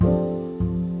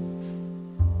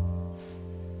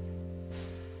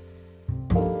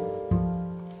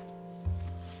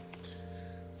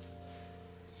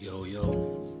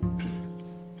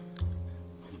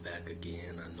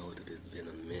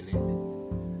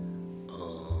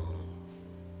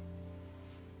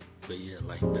But yeah,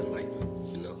 life been life,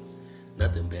 you know.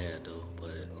 Nothing bad though,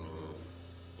 but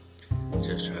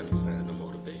just trying to find the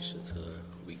motivation to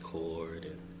record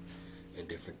and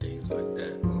different things like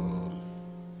that.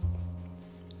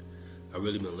 I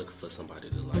really been looking for somebody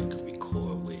to like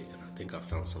record with, and I think I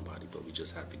found somebody, but we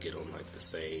just have to get on like the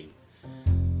same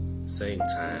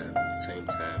time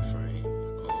frame.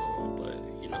 But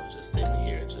you know, just sitting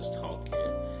here just talking,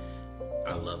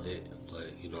 I love it.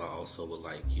 But you know, I also would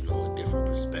like, you know, a different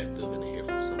perspective and to hear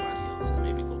from somebody else and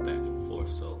maybe go back and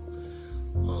forth. So,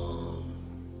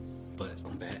 but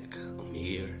I'm back. I'm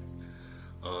here.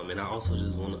 And I also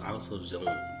just don't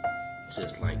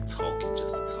just like talking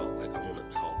just to talk. Like I want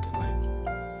to talk and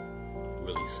like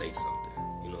really say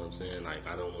something. You know what I'm saying? Like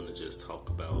I don't want to just talk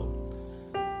about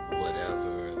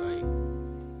whatever, like,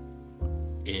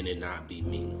 and it not be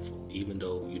meaningful. Even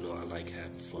though, you know, I like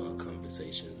having fun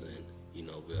conversations, and you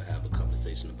know, we'll have a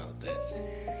conversation about that.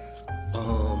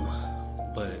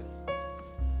 But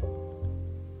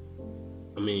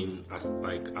I mean, I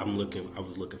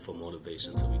was looking for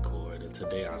motivation to record, and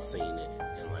today I seen it,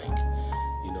 and like,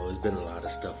 you know, it's been a lot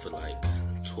of stuff with like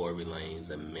Tory Lanez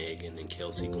and Megan and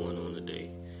Kelsey going on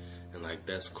today, and like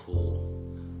that's cool.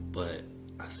 But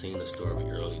I seen the story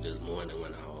early this morning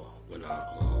when I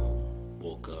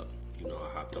woke up. You know, I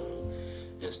hopped on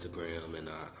Instagram and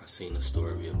I seen a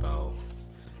story about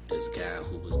this guy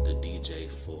who was the DJ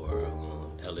for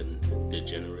Ellen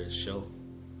DeGeneres show.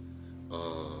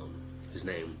 His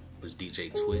name was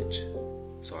DJ Twitch,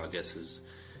 so I guess his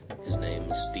name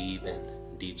is Steven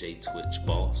DJ Twitch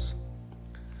Boss.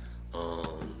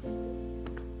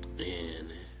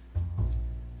 And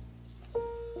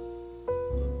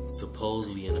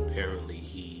supposedly and apparently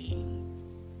he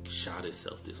shot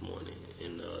himself this morning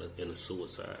in a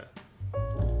suicide.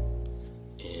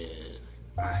 And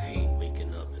I hate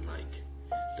waking up and like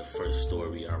the first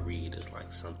story I read is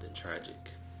like something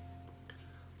tragic.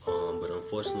 But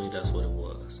unfortunately that's what it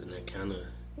was, and that kind of,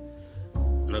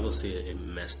 I'm not gonna say it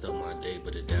messed up my day,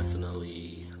 but it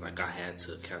definitely, like, I had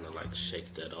to kind of like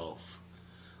shake that off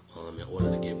in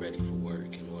order to get ready for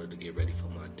work, in order to get ready for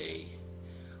my day.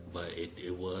 But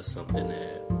it was something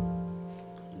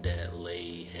that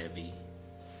lay heavy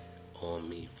on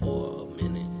me for a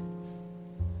minute.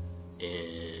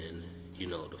 And you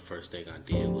know, the first thing I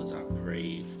did was I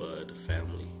prayed for the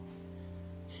family,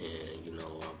 and you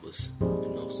know, I was,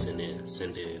 you know,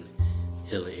 sending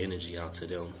healing energy out to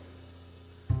them.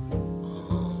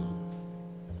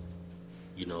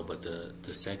 You know, but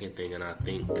the second thing, and I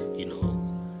think, you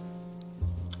know,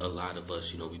 a lot of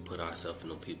us, you know, we put ourselves in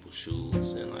them people's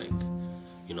shoes, and like,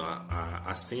 you know,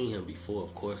 I seen him before,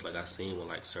 of course. Like I seen when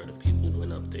like certain people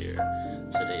went up there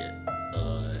to the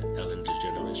Ellen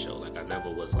DeGeneres show. Like I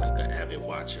never was like an avid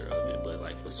watcher of it, but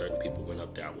like when certain people went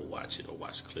up there, I would watch it or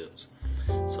watch clips.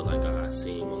 So like I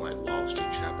seen when like Wall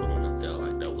Street Chapel went up there,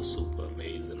 like that was super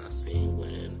amazing. I seen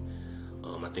when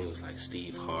I think it was like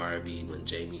Steve Harvey, when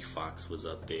Jamie Foxx was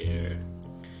up there,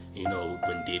 you know,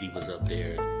 when Diddy was up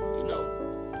there, you know,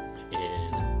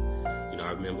 and you know,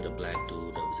 I remember the black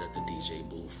dude that was at the DJ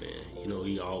booth, and you know,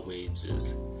 he always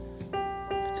just,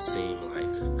 it seemed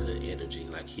like good energy.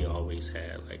 Like he always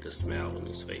had like a smile on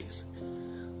his face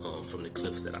from the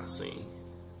clips that I seen.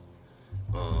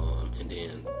 And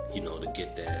then, you know, to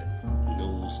get that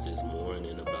news this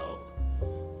morning about,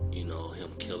 you know, him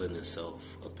killing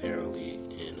himself apparently,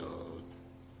 and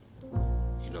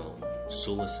you know,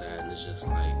 suicide, and it's just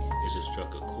like, it just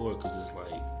struck a chord, because it's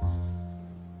like,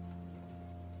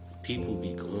 people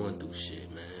be going through shit,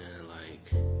 man,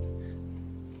 like,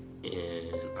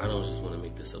 and I don't just want to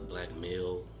make this a black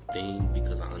male thing,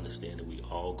 because I understand that we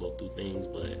all go through things,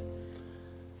 but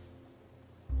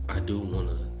I do want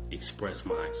to express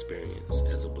my experience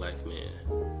as a black man.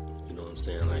 You know what I'm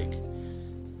saying? Like,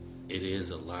 it is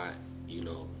a lot, you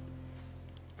know,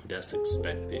 that's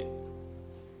expected,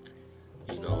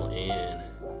 you know, and,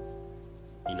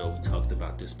 you know, we talked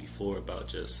about this before, about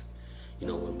just, you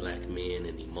know, when black men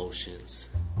and emotions,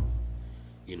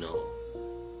 you know,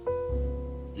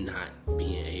 not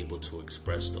being able to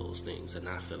express those things, and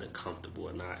not feeling comfortable,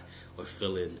 or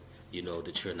feeling, you know,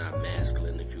 that you're not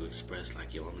masculine if you express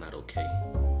like, yo, I'm not okay,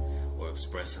 or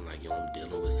expressing like, yo, I'm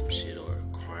dealing with some shit, or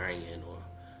crying, or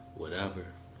whatever.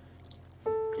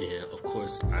 And of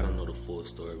course, I don't know the full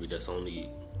story. That's only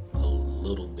a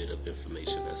little bit of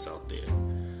information that's out there.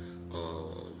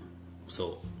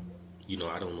 So, you know,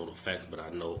 I don't know the facts, but I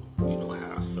know, you know,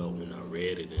 how I felt when I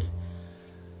read it, and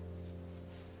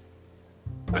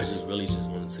I just really just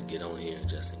wanted to get on here and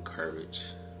just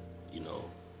encourage, you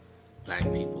know, black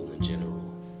people in general,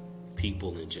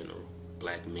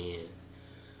 black men,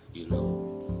 you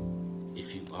know, if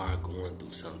if you are going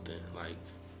through something, like,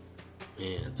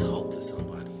 man, talk to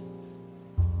somebody.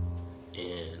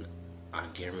 And I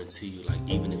guarantee you, like,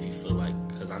 even if you feel like,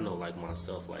 because I know, like,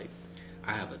 myself, like,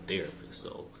 I have a therapist,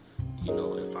 so, you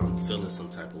know, if I'm feeling some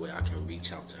type of way, I can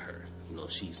reach out to her. You know,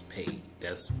 she's paid.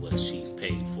 That's what she's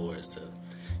paid for, is to,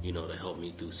 you know, to help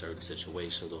me through certain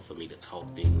situations or for me to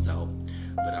talk things out.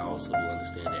 But I also do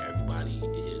understand that everybody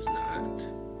is not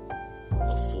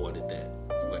afforded that,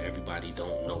 or everybody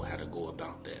don't know how to go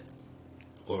about that.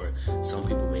 Or some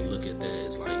people may look at that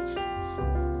as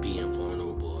like being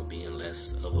vulnerable or being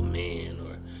less of a man,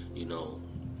 or, you know,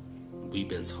 we've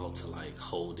been taught to like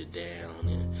hold it down,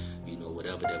 and, you know,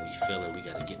 whatever that we feeling, we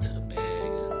gotta get to the bag,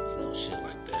 and, you know, shit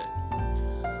like that.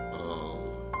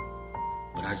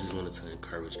 But I just wanted to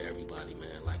encourage everybody,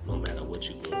 man, like, no matter what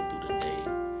you're going through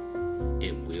today,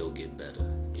 it will get better.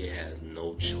 It has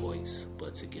no choice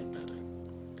but to get better.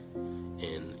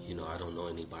 And, you know, I don't know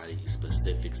anybody's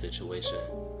specific situation,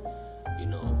 you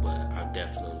know, but I've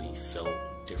definitely felt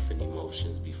different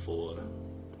emotions before.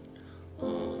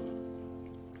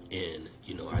 And,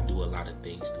 you know, I do a lot of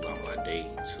things throughout my day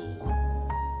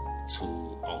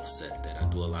to offset that. I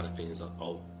do a lot of things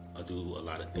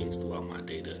throughout my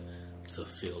day to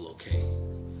feel okay.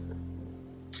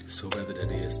 So whether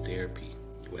that is therapy,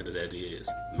 whether that is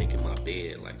making my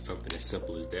bed, like something as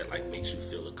simple as that, like makes you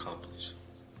feel accomplished.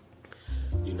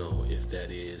 You know, if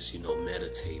that is, you know,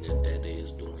 meditating, if that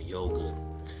is doing yoga,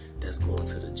 that's going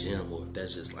to the gym, or if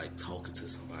that's just like talking to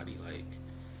somebody, like,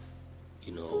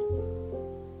 you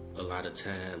know, a lot of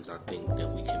times I think that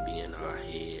we can be in our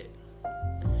head,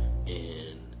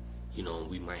 and, you know,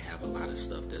 we might have a lot of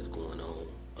stuff that's going on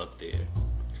up there.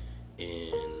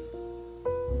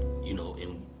 And, you know,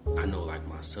 and I know, like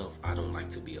myself, I don't like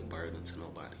to be a burden to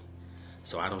nobody.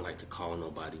 So I don't like to call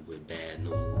nobody with bad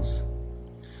news.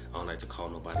 I don't like to call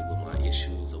nobody with my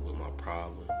issues or with my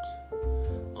problems.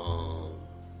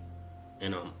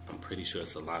 And I'm pretty sure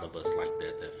it's a lot of us like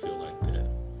that feel like that.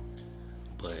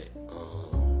 But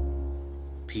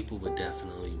people would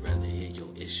definitely rather hear your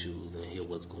issues and hear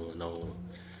what's going on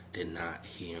than not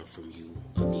hearing from you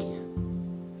again.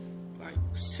 Like,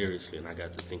 seriously. And I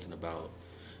got to thinking about,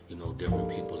 you know, different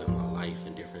people in my life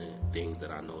and different things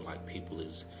that I know, like, people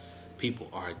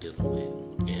are dealing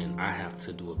with. And I have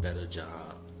to do a better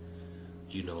job,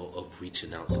 you know, of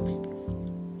reaching out to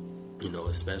people. You know,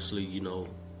 especially, you know,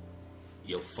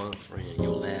 your fun friend,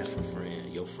 your laughing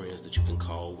friend, your friends that you can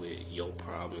call with your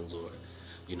problems, or,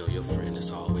 you know, your friend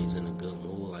that's always in a good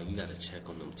mood. Like, you gotta check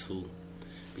on them too,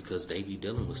 because they be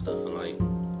dealing with stuff, and, like,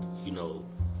 you know,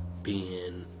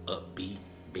 being upbeat,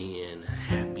 being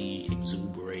happy,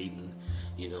 exuberating,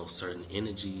 you know, certain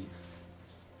energies,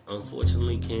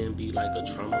 unfortunately, can be like a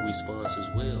trauma response as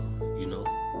well, you know.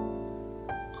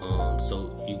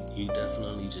 So you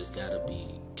definitely just gotta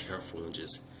be careful and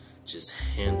just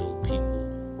handle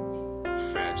people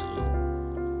fragilely,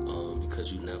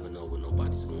 because you never know what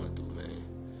nobody's going through, man.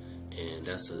 And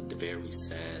that's a very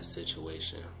sad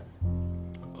situation.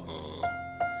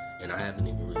 And I haven't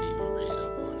even read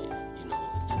up on it, you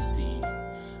know, to see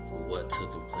what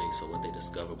took place or what they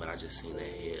discovered, but I just seen that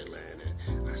headline,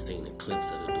 and I seen the clips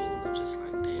of the dude, and I'm just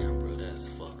like, damn, bro, that's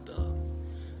fucked up,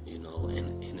 you know.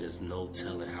 And there's no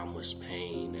telling how much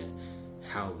pain and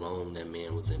how long that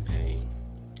man was in pain,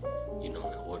 you know,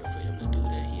 in order for him to do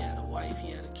that. He had a wife, he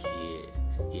had a kid,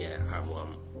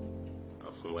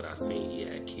 from what I seen, he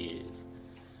had kids,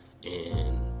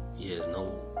 and there's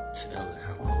no telling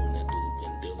how long that dude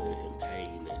been dealing in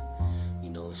pain, and, you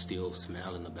know, still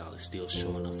smiling about it, still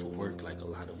showing up for work like a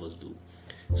lot of us do,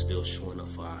 still showing up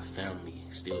for our family,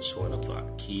 still showing up for our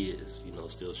kids, you know,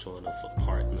 still showing up for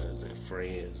partners and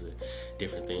friends and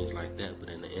different things like that, but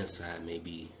in the inside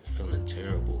maybe feeling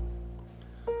terrible.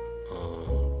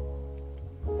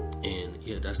 And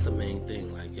yeah, that's the main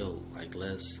thing. Like, yo, like,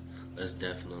 let's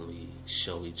definitely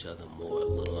show each other more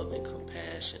love and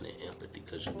compassion and empathy,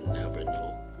 because you never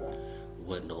know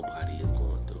what nobody is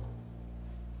going through.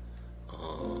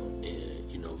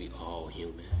 And, you know, we all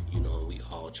human, you know, we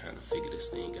all trying to figure this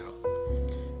thing out.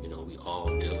 You know, we all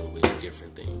dealing with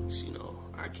different things, you know.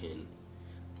 I can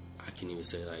even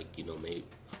say, like, you know, maybe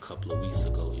a couple of weeks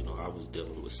ago, you know, I was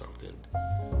dealing with something.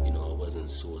 You know, I wasn't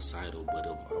suicidal, but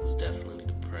I was definitely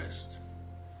depressed.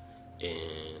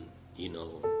 And, you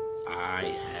know,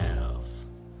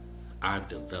 I've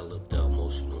developed the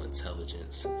emotional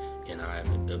intelligence, and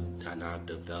I've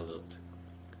developed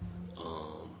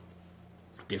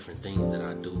different things that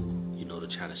I do, you know, to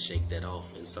try to shake that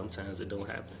off. And sometimes it don't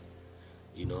happen,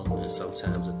 you know. And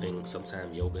sometimes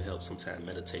yoga helps, sometimes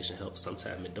meditation helps,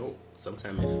 sometimes it don't.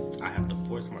 Sometimes if I have to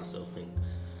force myself, and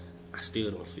I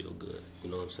still don't feel good. You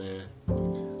know what I'm saying?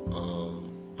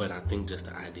 But I think just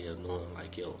the idea of knowing,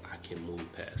 like, yo, I can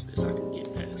move past this, I can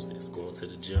get past this. Going to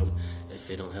the gym, if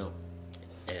it don't help,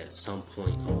 at some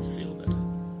point I'm gonna feel better.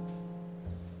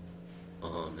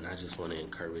 And I just want to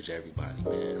encourage everybody,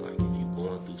 man. Like, if you're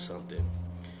going through something,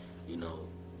 you know,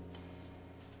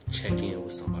 check in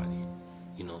with somebody.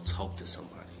 You know, talk to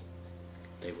somebody.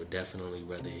 They would definitely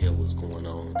rather hear what's going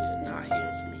on than not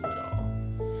hearing from you at all.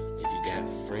 If you got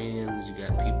friends, you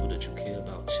got people that you care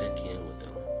about, check in with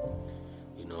them.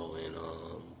 You know, and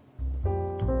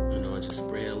just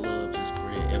spread love, just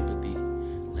spread empathy.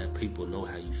 Let people know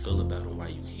how you feel about them while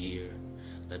you're here.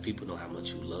 Let people know how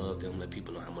much you love them. Let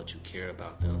people know how much you care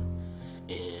about them.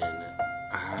 And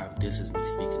this is me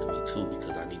speaking to me too,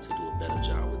 because I need to do a better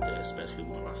job with that, especially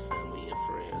with my family and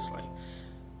friends. Like,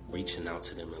 reaching out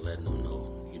to them and letting them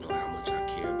know, you know, how much I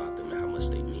care about them and how much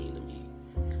they mean to me.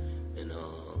 And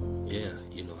yeah,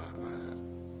 you know,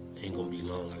 I ain't gonna be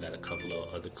long. I got a couple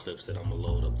of other clips that I'm gonna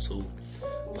load up too,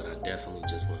 but I definitely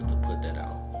just wanted to put that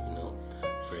out. You know,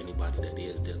 for anybody that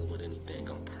is dealing with anything,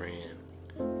 I'm praying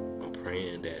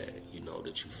that, you know,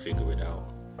 that you figure it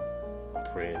out. I'm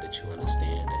praying that you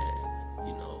understand that,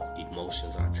 you know,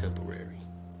 emotions are temporary.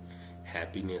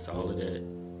 Happiness, all of that,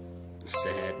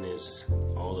 sadness,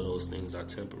 all of those things are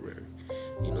temporary.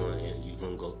 You know, and you're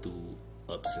gonna go through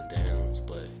ups and downs,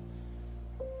 but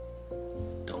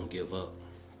don't give up.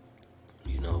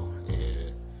 You know,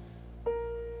 and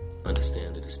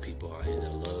understand that there's people out here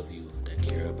that love you, that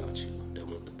care about you, that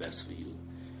want the best for you,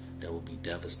 that will be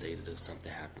devastated if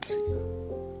something happened to you.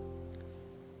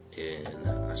 And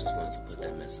I just wanted to put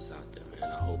that message out there,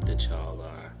 man. I hope that y'all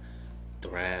are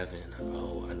thriving.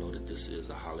 Oh, I know that this is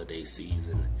a holiday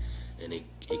season, and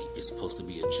it's supposed to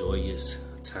be a joyous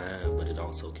time, but it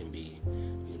also can be,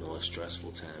 you know, a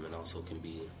stressful time. It also can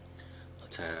be a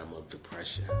time of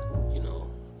depression, you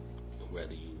know,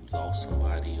 whether you lost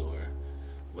somebody or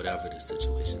whatever the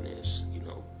situation is. You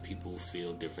know, people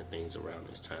feel different things around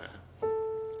this time.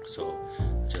 So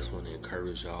I just want to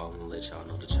encourage y'all and let y'all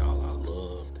know that y'all are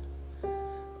loved. I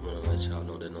want to let y'all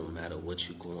know that no matter what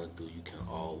you're going through, you can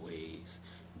always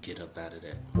get up out of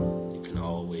that. You can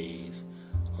always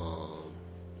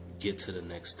get to the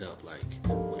next step. Like,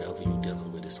 whatever you're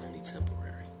dealing with, it's only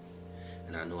temporary.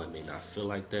 And I know it may not feel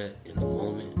like that in the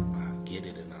moment. I get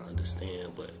it and I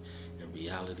understand, but in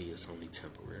reality, it's only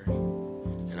temporary.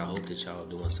 And I hope that y'all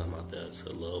doing something out there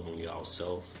to love on y'all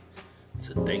self,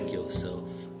 to thank yourself.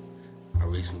 I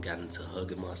recently got into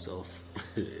hugging myself,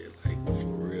 like, for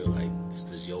real. Like, it's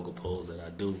this yoga pose that I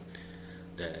do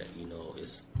that, you know,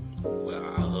 it's where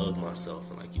I hug myself,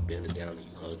 and like, you bend it down and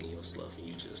you hugging yourself, and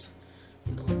you just,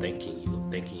 you know,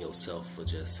 thanking yourself for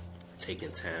just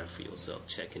taking time for yourself,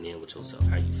 checking in with yourself,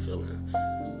 how you feeling,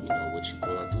 you know, what you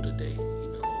going through today, you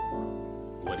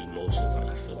know, what emotions are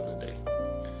you feeling today.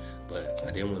 But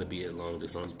I didn't want to be as long.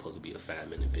 This is only supposed to be a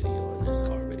 5-minute video, and it's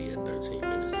already at 13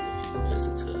 minutes. And if you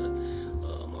listen to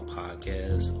my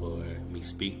podcast or me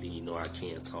speak, then you know I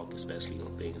can't talk, especially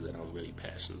on things that I'm really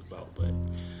passionate about. But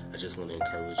I just want to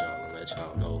encourage y'all and let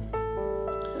y'all know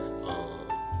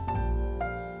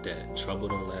that trouble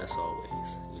don't last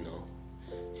always, you know.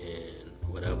 And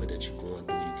whatever that you're going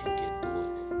through, you can get through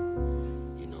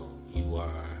it. You know,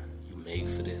 you made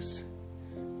for this,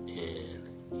 and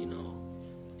you know,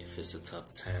 if it's a tough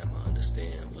time, I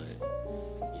understand, but,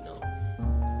 you know,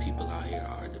 people out here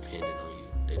are dependent on you.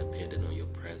 They're dependent on your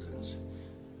presence,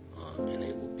 and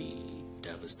they will be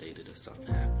devastated if something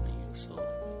happened to you. So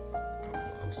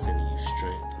I'm sending you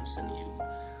strength. I'm sending you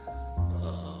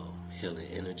healing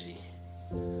energy,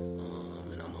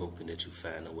 and I'm hoping that you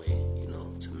find a way, you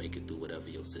know, to make it through whatever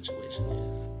your situation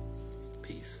is.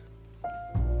 Peace.